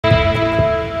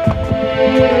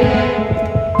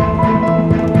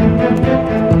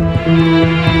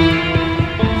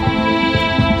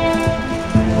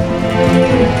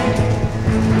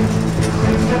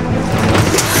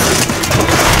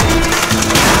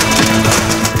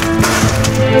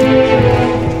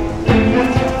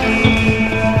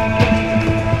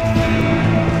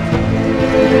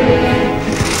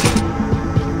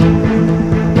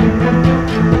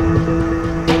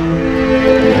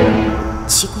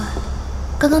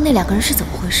刚刚那2个人是怎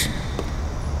么回事？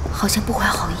好像不怀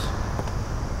好意。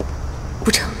不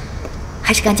成，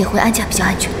还是赶紧回安家比较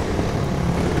安全。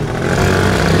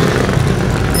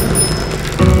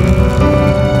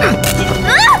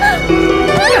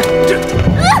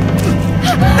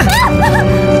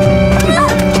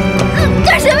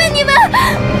干什么你们？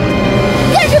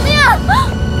干什么呀？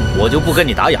我就不跟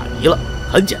你打哑谜了，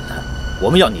很简单，我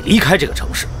们要你离开这个城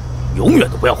市，永远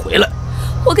都不要回来。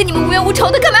我跟你们无冤无仇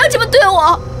的，干嘛要这么对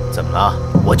我？怎么了？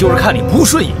我就是看你不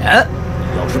顺眼。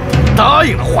你要是不答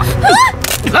应的话，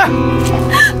来，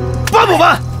搬不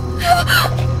搬？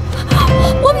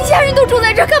我们一家人都住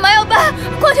在这儿，干嘛要搬？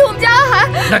况且我们家还……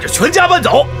那就全家搬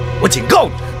走！我警告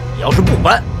你，你要是不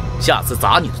搬，下次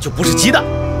砸你的就不是鸡蛋，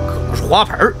可能是花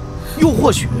盆，又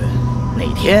或许哪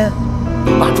天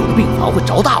你爸住的病房会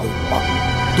着大火，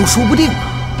都说不定啊！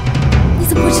你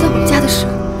怎么会知道我们家的事？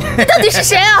你到底是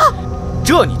谁啊？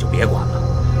这你就别管了，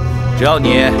只要你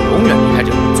永远离开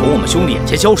这里，从我们兄弟眼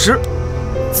前消失，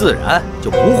自然就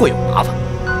不会有麻烦。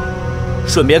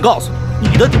顺便告诉你，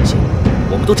你的底线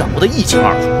我们都掌握得一清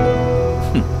二楚。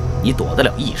哼，你躲得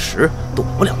了一时，躲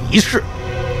不了一世。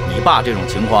你爸这种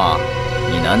情况，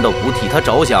你难道不替他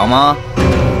着想吗？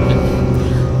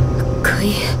可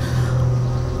以，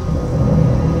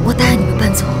我答应你们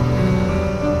搬走，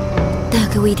但要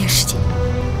给我一点时间。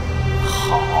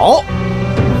好。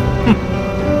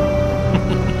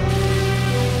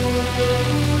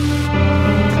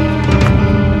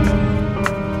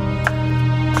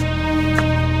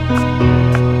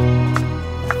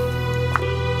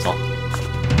走。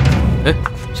哎，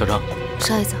小张。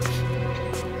少爷早。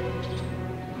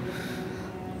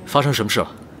发生什么事了？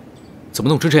怎么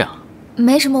弄成这样？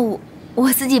没什么，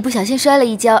我自己不小心摔了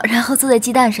一跤，然后坐在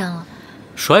鸡蛋上了。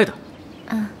摔的？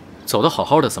嗯。走得好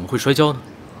好的，怎么会摔跤呢？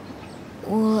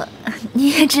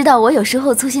你也知道，我有时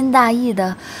候粗心大意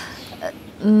的，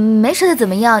没摔得怎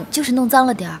么样，就是弄脏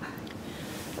了点儿。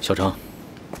小张，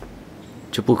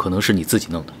这不可能是你自己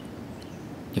弄的，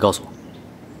你告诉我，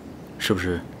是不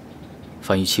是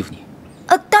范玉欺负你？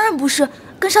当然不是，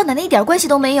跟少奶奶一点关系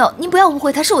都没有。您不要误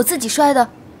会，她是我自己摔的。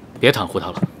别袒护他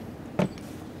了。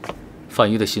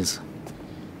范玉的心思，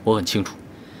我很清楚，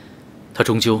他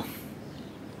终究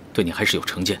对你还是有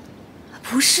成见。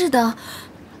不是的，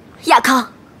亚康，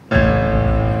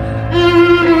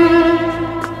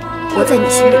我在你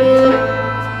心里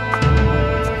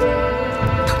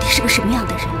到底是个什么样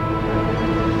的人？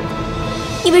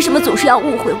你为什么总是要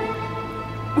误会我？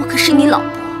我可是你老婆。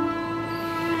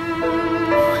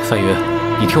范玉，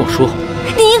你听我说。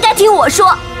你应该听我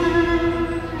说。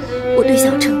我对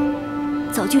小程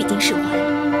早就已经释怀了，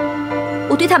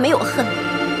我对他没有恨。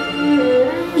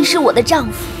你是我的丈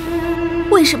夫，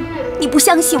为什么你不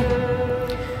相信我？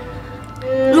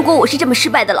如果我是这么失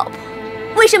败的老婆，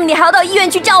为什么你还要到医院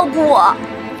去照顾我？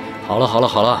好了好了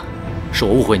好了，是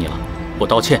我误会你了，我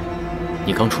道歉。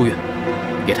你刚出院，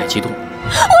别太激动。我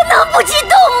能不激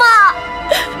动吗？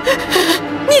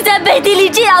你在背地里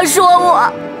这样说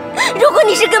我，如果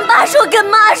你是跟爸说跟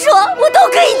妈说，我都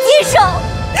可以接受。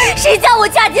谁叫我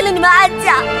嫁进了你们安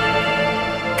家？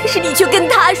可是你却跟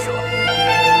他说，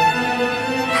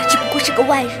他只不过是个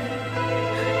外人。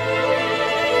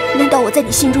难道我在你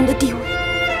心中的地位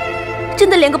真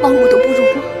的连个保姆都不如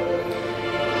吗？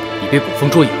你别捕风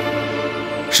捉影，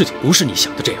事情不是你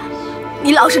想的这样。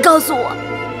你老实告诉我，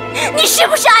你是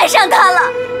不是爱上他了？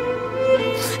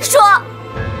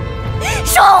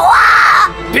说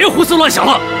话！别胡思乱想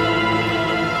了，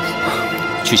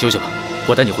去休息吧，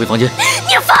我带你回房间。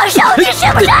你放手！你是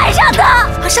不是爱上他？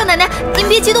少奶奶，您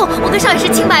别激动，我跟少爷是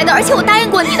清白的，而且我答应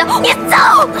过你的。你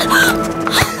走！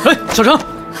哎，小程，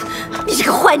你这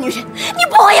个坏女人，你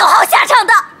不会有好下场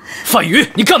的。范宇，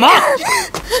你干嘛？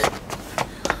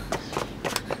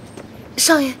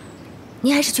少爷，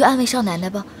您还是去安慰少奶奶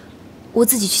吧，我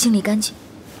自己去清理干净。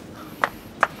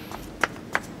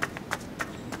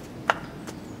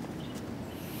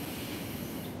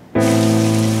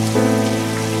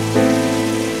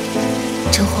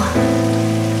陈华，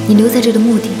你留在这的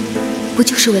目的，不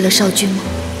就是为了少君吗？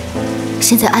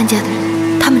现在安家的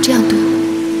人，他们这样对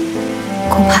我，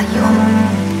恐怕以后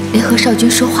连和少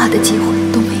君说话的机会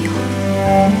都没有。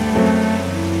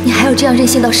你还要这样任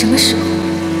性到什么时候？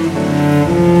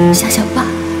想想爸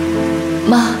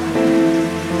妈，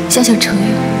想想程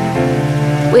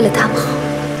勇，为了他们好，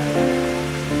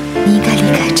你应该离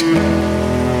开这里。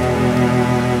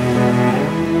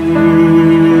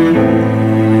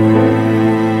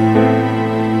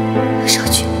少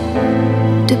君，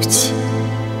对不起，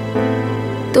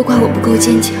都怪我不够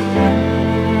坚强，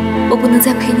我不能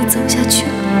再陪你走下去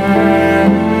了。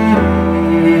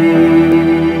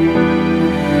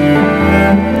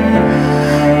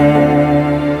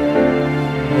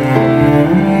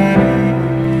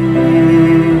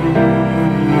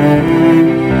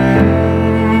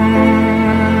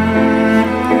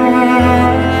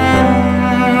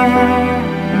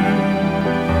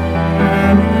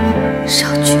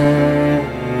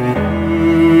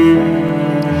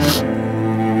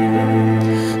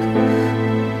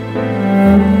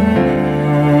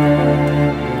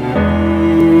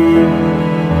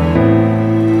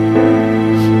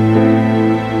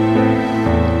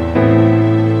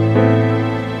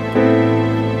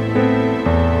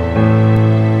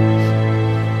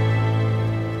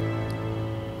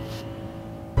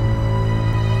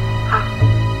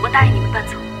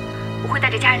会带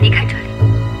着家人离开这里，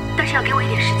但是要给我一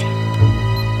点时间。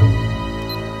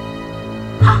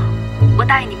好，我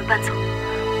答应你们搬走，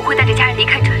我会带着家人离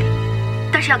开这里，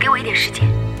但是要给我一点时间。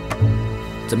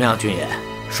怎么样，军爷？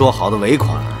说好的尾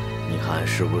款，你看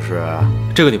是不是？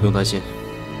这个你不用担心，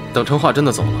等程化真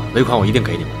的走了，尾款我一定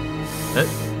给你们。哎，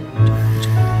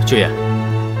军爷，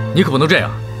你可不能这样，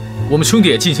我们兄弟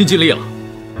也尽心尽力了。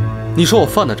你说我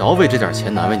犯得着为这点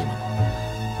钱难为你们吗？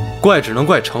怪只能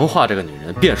怪程化这个女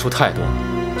人变数太多了。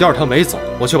要是她没走，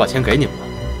我就把钱给你们了，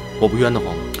我不冤得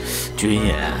慌吗？军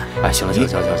爷，哎，行了，你们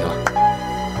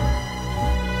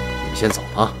先走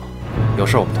啊，有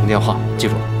事我们通电话，记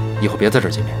住了，以后别在这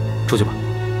儿见面，出去吧。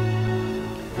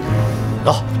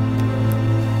走。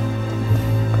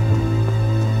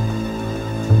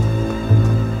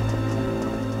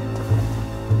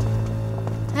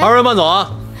二位慢走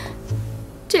啊！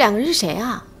这两个人是谁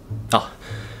啊？啊，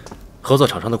合作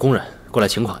厂商的工人过来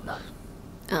请款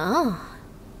的。哦，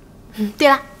对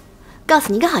了，告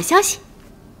诉你一个好消息。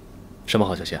什么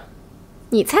好消息啊？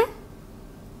你猜？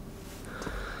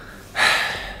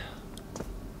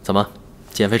怎么，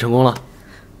减肥成功了？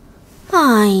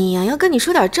哎呀，要跟你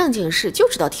说点正经事，就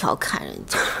知道调侃人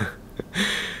家。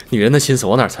女人的心思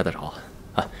我哪猜得着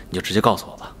啊？你就直接告诉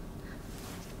我吧。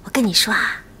我跟你说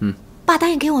啊，爸答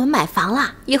应给我们买房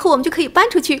了，以后我们就可以搬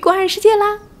出去过二人世界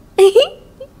啦。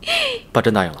爸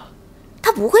真答应了？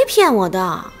他不会骗我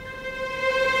的。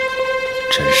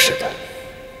真是的，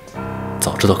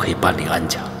早知道可以搬离安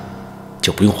家，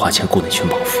就不用花钱雇那群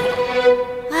莽夫了。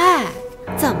哎，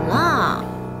怎么了？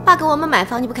爸给我们买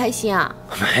房，你不开心啊？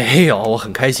没有，我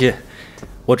很开心。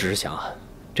我只是想啊，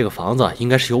这个房子应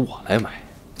该是由我来买，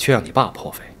却让你爸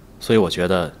破费，所以我觉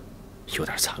得有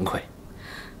点惭愧。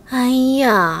哎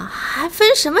呀，还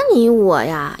分什么你我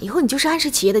呀？以后你就是安氏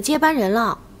企业的接班人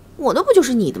了，我的不就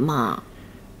是你的吗？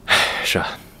是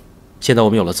啊，现在我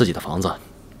们有了自己的房子，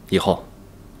以后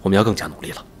我们要更加努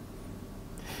力了。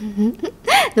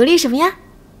努力什么呀？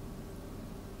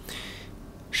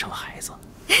生孩子。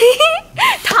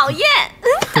讨厌，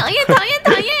讨厌，讨厌，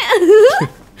讨厌。